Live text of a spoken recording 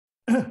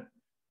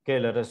Okay,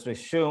 let us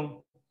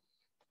resume.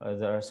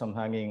 There are some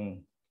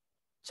hanging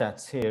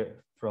chats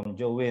here from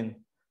Joanne.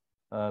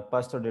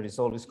 Pastor, there is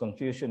always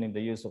confusion in the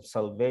use of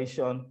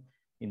salvation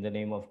in the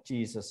name of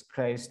Jesus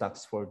Christ.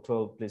 Acts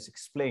 4:12, please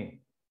explain.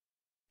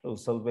 So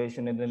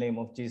salvation in the name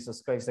of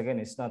Jesus Christ, again,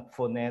 it's not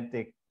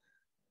phonetic,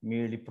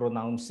 merely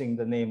pronouncing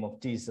the name of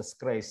Jesus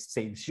Christ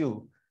saves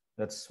you.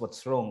 That's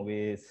what's wrong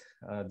with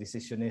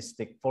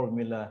decisionistic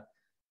formula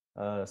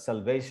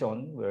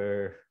salvation,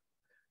 where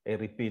a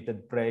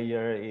repeated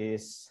prayer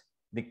is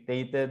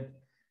dictated,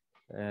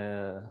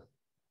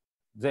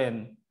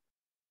 then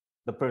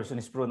the person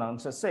is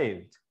pronounced as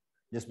saved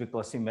just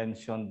because he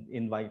mentioned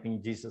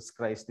inviting Jesus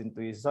Christ into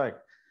his heart.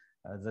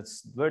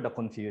 That's where the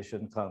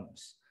confusion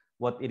comes.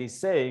 What it is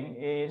saying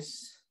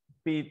is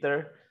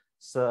Peter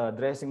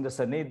addressing the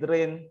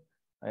Sanhedrin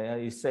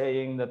is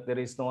saying that there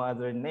is no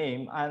other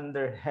name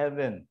under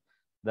heaven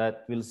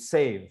that will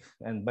save.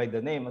 And by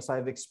the name, as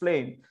I've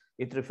explained,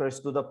 it refers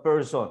to the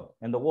person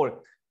and the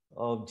work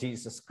of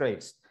Jesus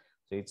Christ.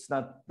 So it's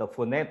not the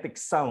phonetic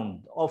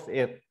sound of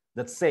it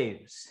that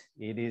saves.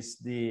 It is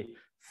the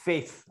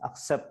faith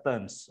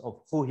acceptance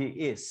of who he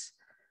is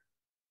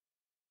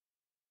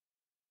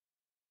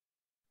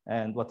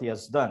and what he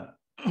has done.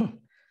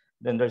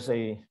 Then there's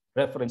a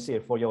reference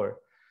here for your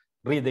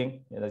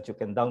reading that you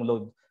can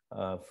download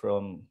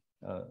from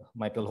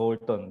Michael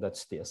Horton.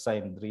 That's the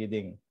assigned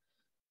reading.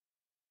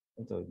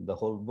 The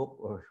whole book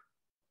or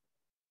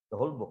the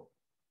whole book?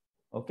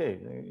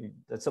 Okay,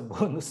 that's a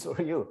bonus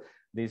for you.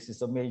 This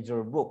is a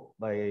major book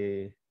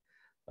by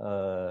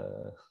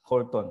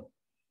Horton,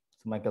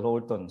 Michael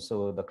Horton.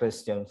 So the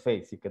Christian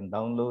Faith, you can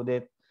download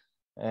it.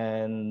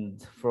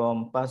 And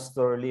from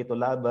Pastor Lito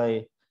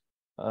Labay,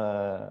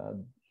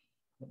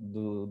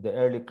 did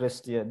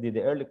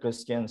the early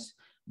Christians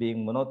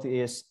being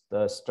monotheist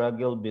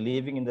struggle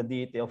believing in the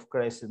deity of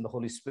Christ and the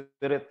Holy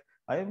Spirit?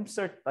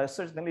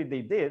 Certainly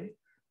they did,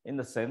 in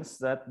the sense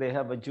that they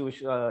have a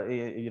Jewish,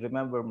 you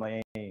remember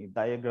my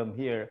diagram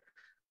here,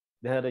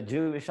 they had a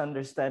Jewish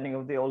understanding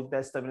of the Old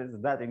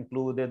Testament that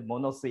included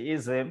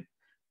monotheism,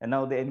 and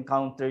now they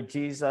encountered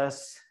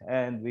Jesus,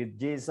 and with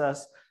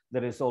Jesus,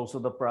 there is also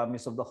the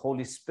promise of the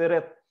Holy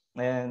Spirit,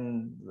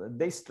 and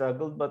they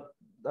struggled, but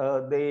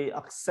they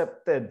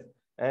accepted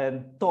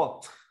and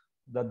taught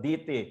the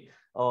deity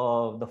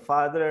of the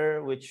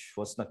Father, which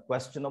was not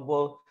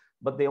questionable,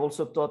 but they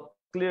also taught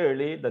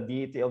clearly the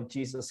deity of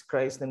Jesus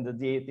Christ and the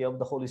deity of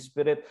the Holy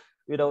Spirit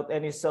without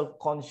any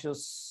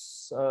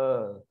self-conscious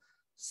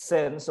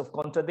sense of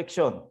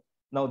contradiction.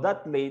 Now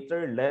that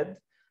later led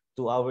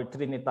to our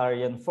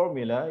Trinitarian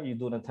formula. You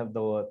do not have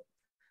the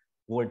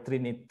word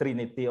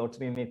Trinity or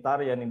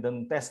Trinitarian in the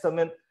New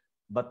Testament,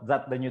 but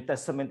that the New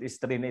Testament is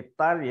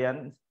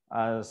Trinitarian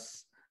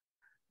as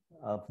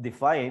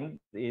defined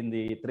in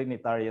the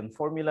Trinitarian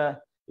formula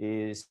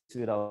is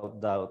without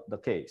doubt the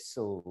case.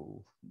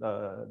 So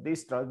they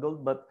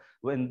struggled, but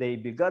when they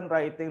began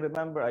writing,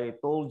 remember I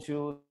told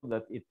you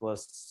that it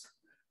was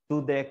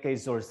 2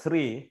 decades or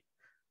 3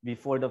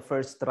 before the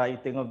first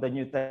writing of the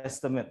New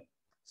Testament.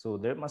 So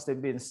there must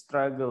have been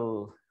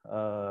struggle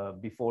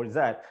before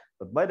that.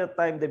 But by the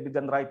time they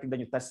began writing the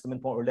New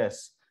Testament, more or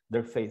less,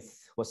 their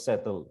faith was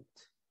settled.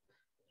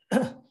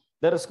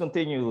 Let us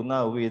continue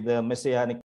now with the Messianic